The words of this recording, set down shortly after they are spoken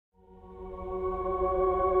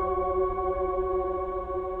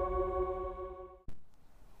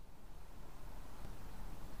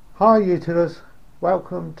Hi YouTubers,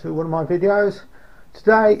 welcome to one of my videos.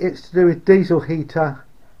 Today it's to do with diesel heater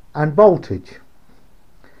and voltage.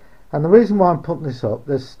 And the reason why I'm putting this up,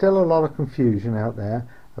 there's still a lot of confusion out there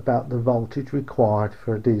about the voltage required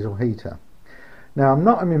for a diesel heater. Now I'm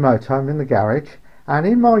not in my motorhome, I'm in the garage, and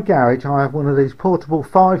in my garage I have one of these portable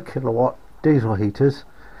 5 kilowatt diesel heaters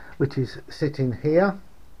which is sitting here,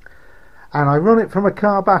 and I run it from a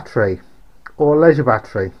car battery or a leisure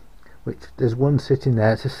battery, which there's one sitting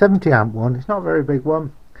there. It's a 70 amp one, it's not a very big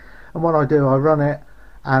one, and what I do, I run it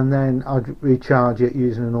and then I recharge it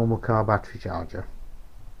using a normal car battery charger.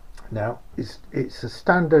 Now it's a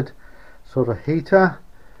standard sort of heater.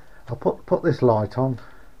 I'll put this light on,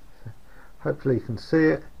 hopefully you can see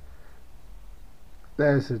it.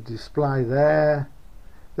 There's a display there,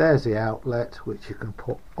 there's the outlet which you can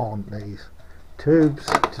put on these tubes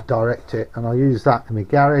to direct it, and I use that in my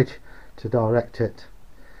garage to direct it,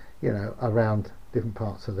 you know, around different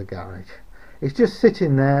parts of the garage. It's just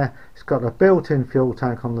sitting there. It's got a built-in fuel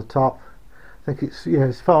tank on the top. I think it's, yeah,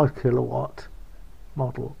 it's 5 kilowatt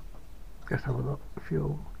model. Let's have a look.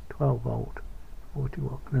 Fuel 12 volt 40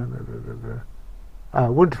 watt. No.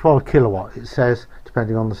 1 to 5 kilowatt it says,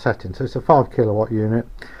 depending on the setting. So it's a 5 kilowatt unit,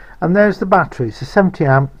 and there's the battery. It's a 70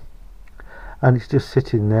 amp and it's just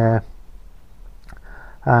sitting there,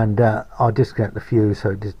 and I disconnect the fuse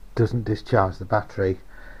so it doesn't discharge the battery,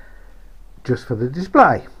 just for the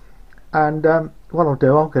display. And what I'll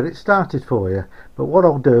do, I'll get it started for you, but what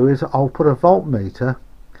I'll do is I'll put a voltmeter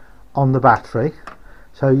on the battery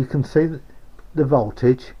so you can see the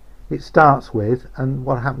voltage it starts with and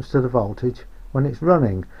what happens to the voltage when it's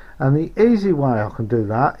running. And the easy way I can do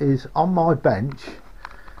that is on my bench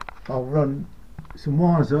I'll run some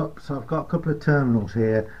wires up. So I've got a couple of terminals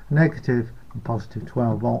here, negative and positive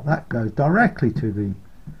 12 volt. That goes directly to the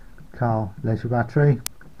car leisure battery.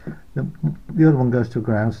 The other one goes to a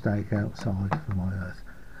ground stake outside for my earth.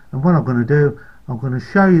 And what I'm going to do, I'm going to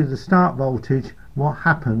show you the start voltage, what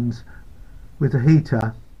happens with the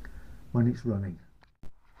heater when it's running.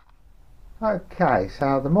 Okay,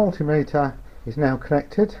 so the multimeter is now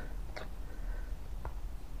connected.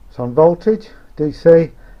 It's on voltage,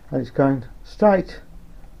 DC, and it's going straight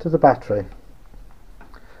to the battery.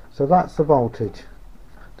 So that's the voltage.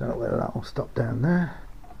 Don't know whether that will stop down there.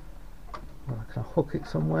 Well, I can hook it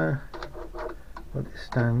somewhere. Let it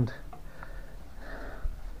stand.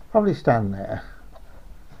 Probably stand there.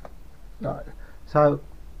 Right. So,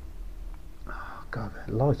 oh God,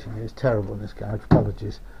 the lighting here is terrible in this garage.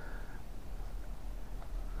 Apologies.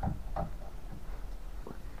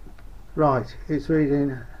 Right, it's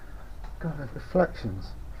reading. God, the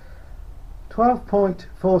reflections.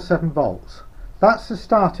 12.47 volts. That's the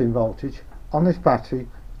starting voltage on this battery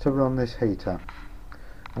to run this heater.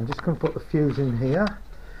 I'm just going to put the fuse in here.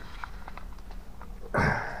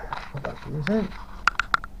 Put that fuse in.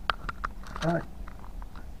 Right.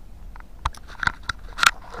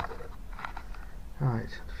 Right,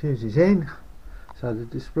 the fuse is in. So the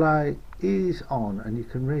display is on and you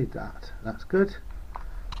can read that. That's good.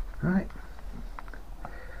 Right.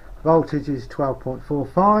 Voltage is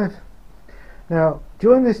 12.45. Now,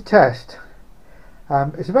 during this test,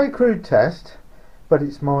 it's a very crude test, but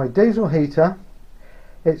it's my diesel heater.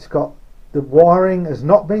 It's got, the wiring has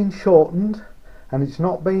not been shortened and it's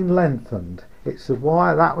not been lengthened. It's the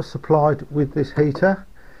wire that was supplied with this heater,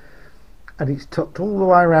 and it's tucked all the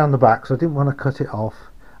way around the back, so I didn't want to cut it off,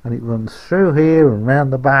 and it runs through here and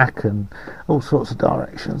round the back and all sorts of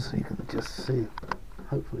directions. You can just see,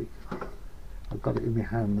 hopefully I've got it in my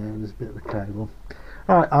hand there, and there's a bit of the cable.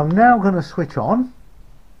 Alright, I'm now going to switch on.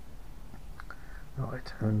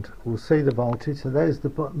 Right, and we'll see the voltage. So there's the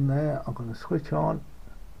button there. I'm going to switch on,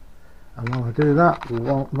 and when I do that,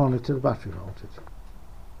 we'll monitor the battery voltage.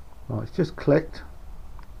 Right, it's just clicked,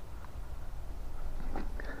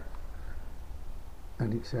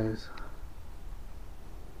 and it says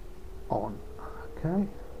on. Okay.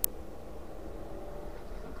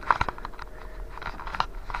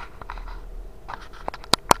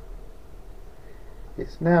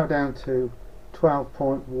 It's now down to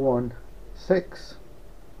 12.16.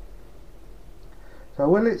 So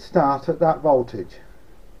will it start at that voltage?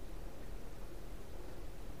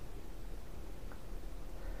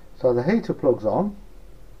 So the heater plugs on,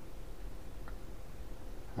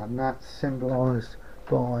 and that's symbolised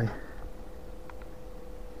by,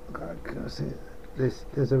 can I see this?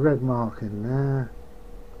 There's a red mark in there,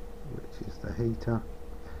 which is the heater.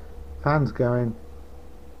 Fan's going.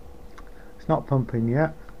 It's not pumping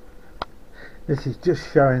yet. This is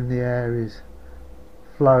just showing the air is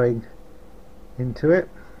flowing into it.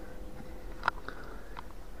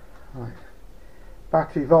 Right.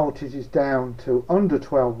 Battery voltage is down to under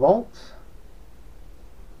 12 volts.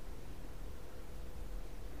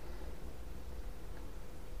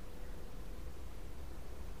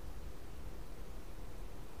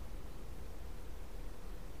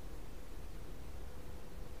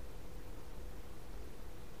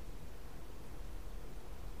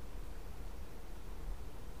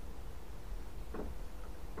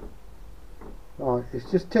 Right, it's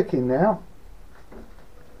just ticking now.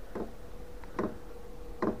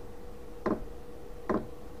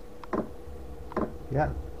 Yeah,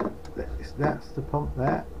 that's the pump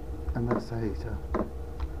there, and that's the heater.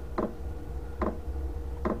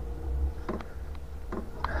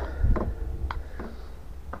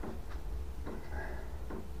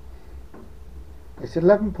 It's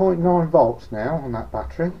 11.9 volts now on that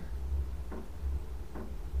battery.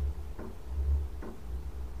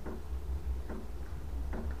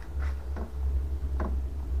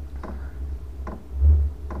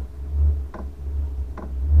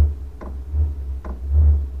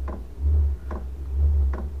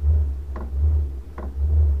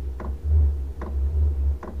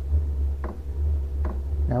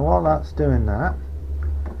 Now while that's doing that,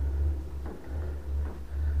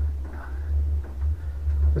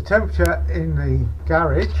 the temperature in the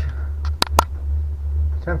garage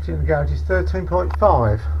is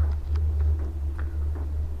 13.5.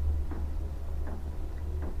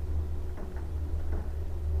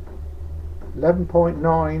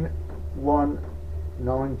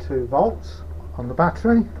 (11.9192 volts on the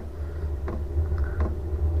battery.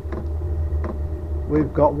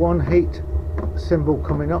 We've got one heat symbol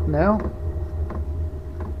coming up now,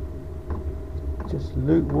 just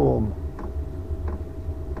lukewarm.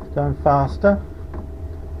 It's going faster.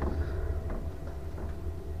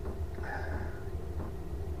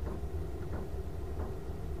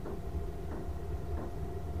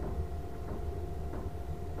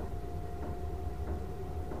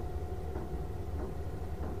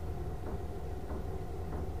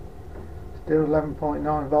 Still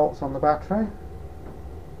 11.9 volts on the battery.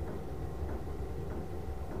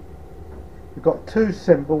 We've got two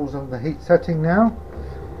symbols on the heat setting now.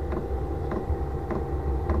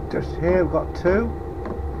 Just here we've got two.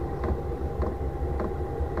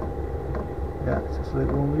 Yeah, it's just a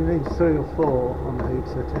little one. We need 3 or 4 on the heat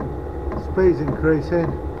setting. The speed's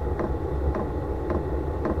increasing.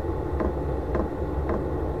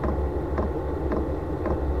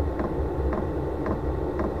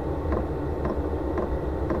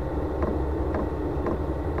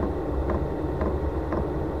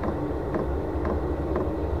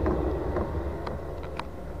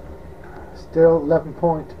 Still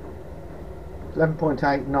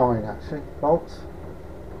 11.89 actually volts.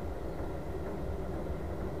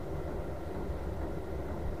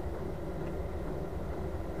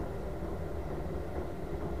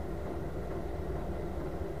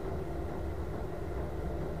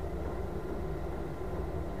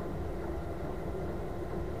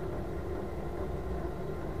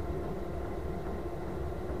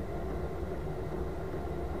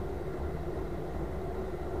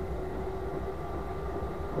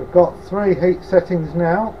 We've got 3 heat settings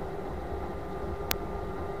now.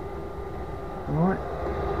 Right.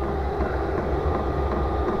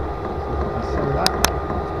 So you can see that.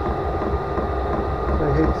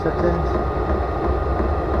 3 heat settings.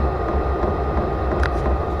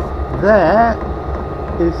 There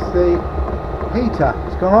is the heater.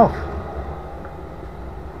 It's gone off.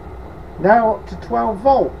 Now up to 12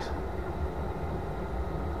 volt.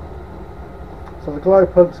 So the glow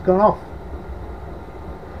plug's gone off.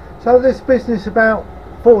 So this business about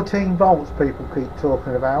 14 volts people keep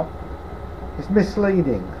talking about is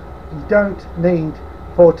misleading. You don't need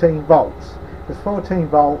 14 volts. Because 14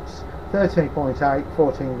 volts, 13.8,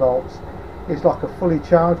 14 volts is like a fully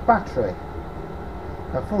charged battery.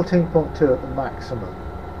 Now 14.2 at the maximum.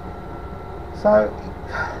 So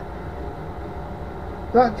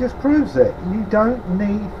that just proves it. You don't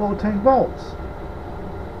need 14 volts.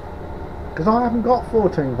 Because I haven't got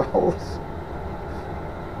 14 volts.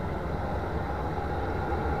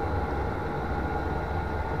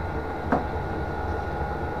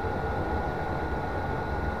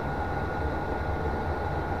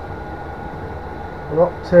 We're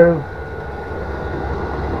up to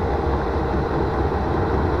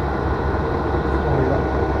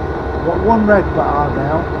we've got one red bar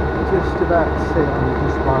now, just about to see it on the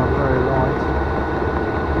display on very light.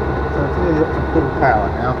 So it's nearly up to full power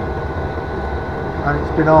now, and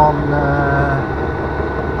it's been on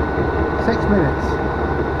 6 minutes.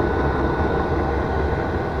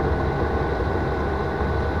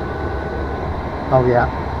 Oh yeah.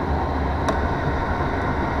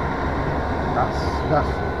 That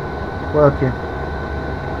that's working.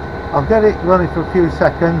 I'll get it running for a few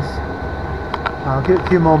seconds. I'll give it a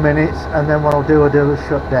few more minutes, and then what I'll do a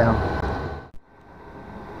shutdown.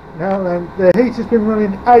 Now then, the heater's been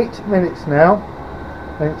running 8 minutes now,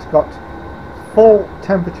 and it's got full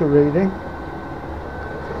temperature reading.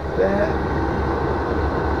 There,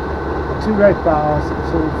 2 red bars.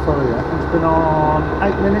 It's all full here. It's been on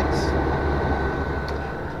 8 minutes.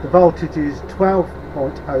 The voltage is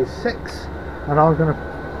 12.06, and I'm going to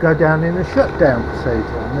go down in a shutdown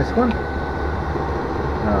procedure on this one.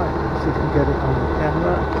 Right, see if you can get it on the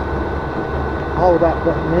camera. Hold that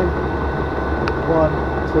button in. 1,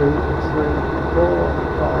 2, 3, 4,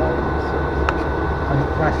 5, 6, and it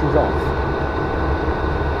flashes off.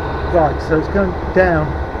 Right, so it's going down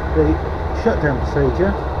the shutdown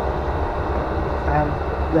procedure, and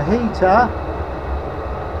the heater,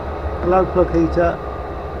 glow plug heater,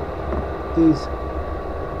 is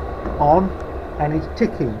on, and it's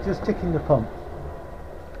ticking, just ticking the pump.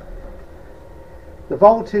 The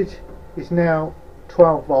voltage is now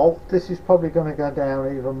 12 volt. This is probably going to go down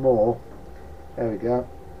even more. There we go.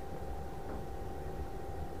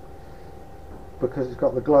 Because it's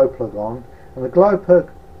got the glow plug on, and the glow plug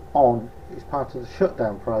on is part of the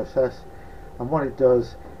shutdown process, and what it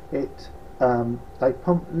does, it they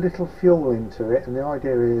pump little fuel into it, and the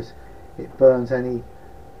idea is it burns any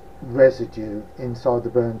residue inside the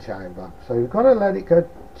burn chamber. So you've got to let it go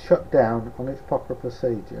shut down on its proper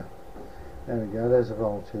procedure. There we go, there's the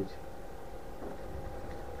voltage,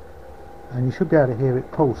 and you should be able to hear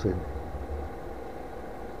it pulsing.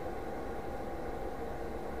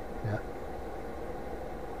 Yeah.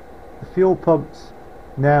 The fuel pump's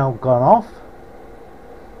now gone off,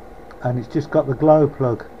 and it's just got the glow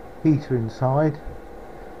plug heater inside,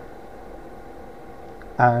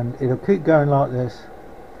 and it'll keep going like this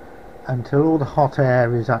until all the hot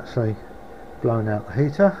air is actually blown out the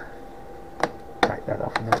heater. Take that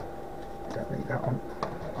off now, don't need that on.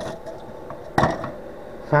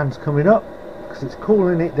 Fan's coming up because it's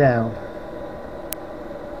cooling it down,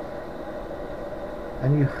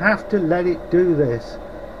 and you have to let it do this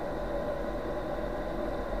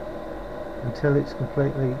until it's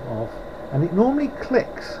completely off, and it normally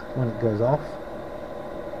clicks when it goes off.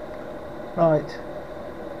 Right,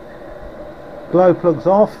 glow plug's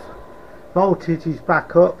off, voltage is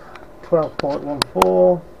back up,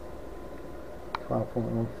 12.14,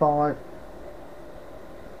 12.15,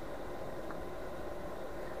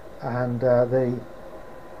 and the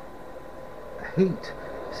heat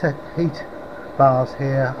bars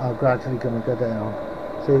here are gradually going to go down.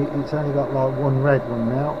 See, it's only got like one red one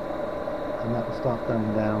now, and that will start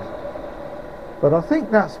going down. But I think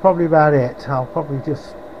that's probably about it. I'll probably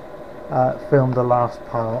just film the last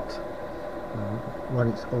part when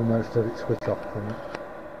it's almost at its switch off point.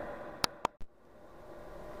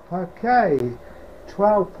 Okay,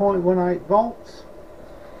 12.18 volts.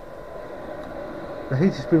 The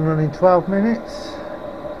heater's been running 12 minutes.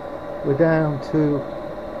 We're down to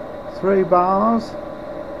 3 bars.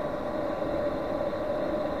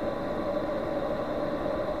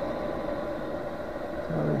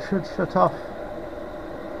 So it should shut off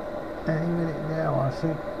any minute now, I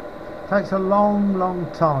think. It takes a long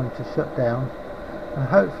time to shut down, and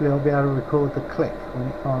hopefully I'll be able to record the click when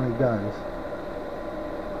it finally goes.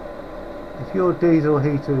 If your diesel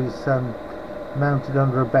heater is mounted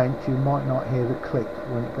under a bench, you might not hear the click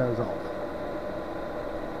when it goes off.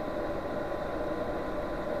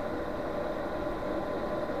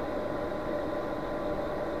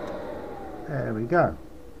 There we go,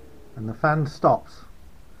 and the fan stops.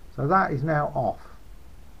 So that is now off.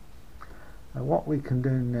 And what we can do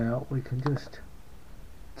now, we can just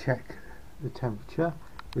check the temperature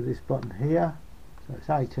with this button here. So it's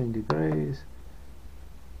 18 degrees,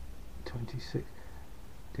 26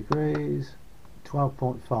 degrees,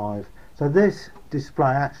 12.5. So this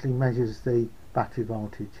display actually measures the battery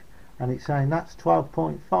voltage, and it's saying that's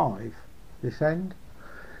 12.5 this end,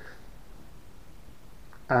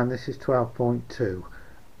 and this is 12.2.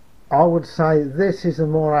 I would say this is the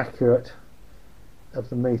more accurate of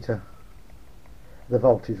the meter, the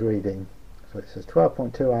voltage reading. So it says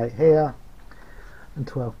 12.28 here and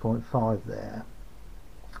 12.5 there.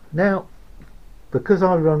 Now, because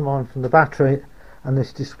I run mine from the battery and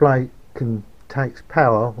this display takes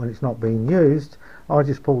power when it's not being used, I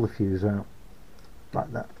just pull the fuse out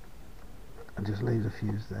like that and just leave the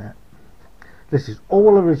fuse there. This is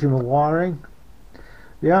all original wiring.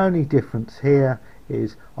 The only difference here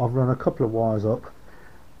is I've run a couple of wires up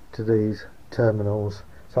to these terminals,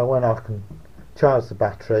 so when I can charge the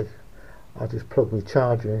battery, I just plug my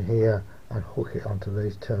charger in here and hook it onto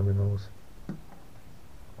these terminals.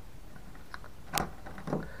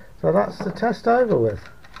 So that's the test over with.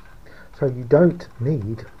 So you don't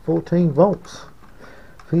need 14 volts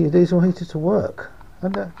for your diesel heater to work.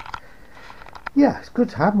 And yeah, it's good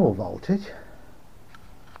to have more voltage.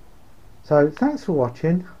 So thanks for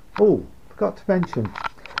watching. Oh, forgot to mention,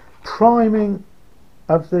 priming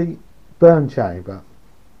of the burn chamber.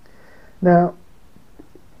 Now,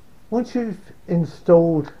 once you've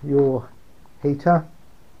installed your heater,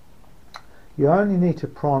 you only need to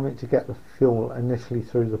prime it to get the fuel initially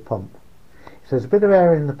through the pump. If there's a bit of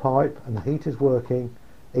air in the pipe and the heater's working,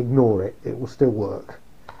 ignore it, it will still work.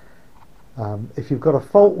 If you've got a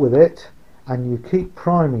fault with it and you keep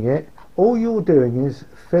priming it, all you're doing is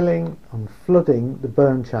filling and flooding the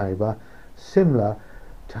burn chamber, similar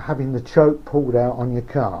to having the choke pulled out on your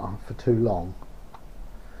car for too long.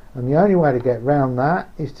 And the only way to get round that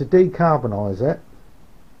is to decarbonise it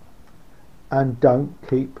and don't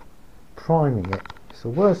keep priming it. It's the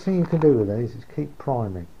worst thing you can do with these is keep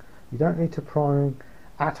priming. You don't need to prime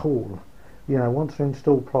at all, you know, once they're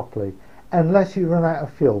installed properly, unless you run out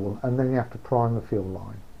of fuel and then you have to prime the fuel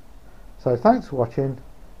line. So thanks for watching,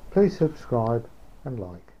 please subscribe and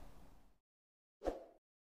like.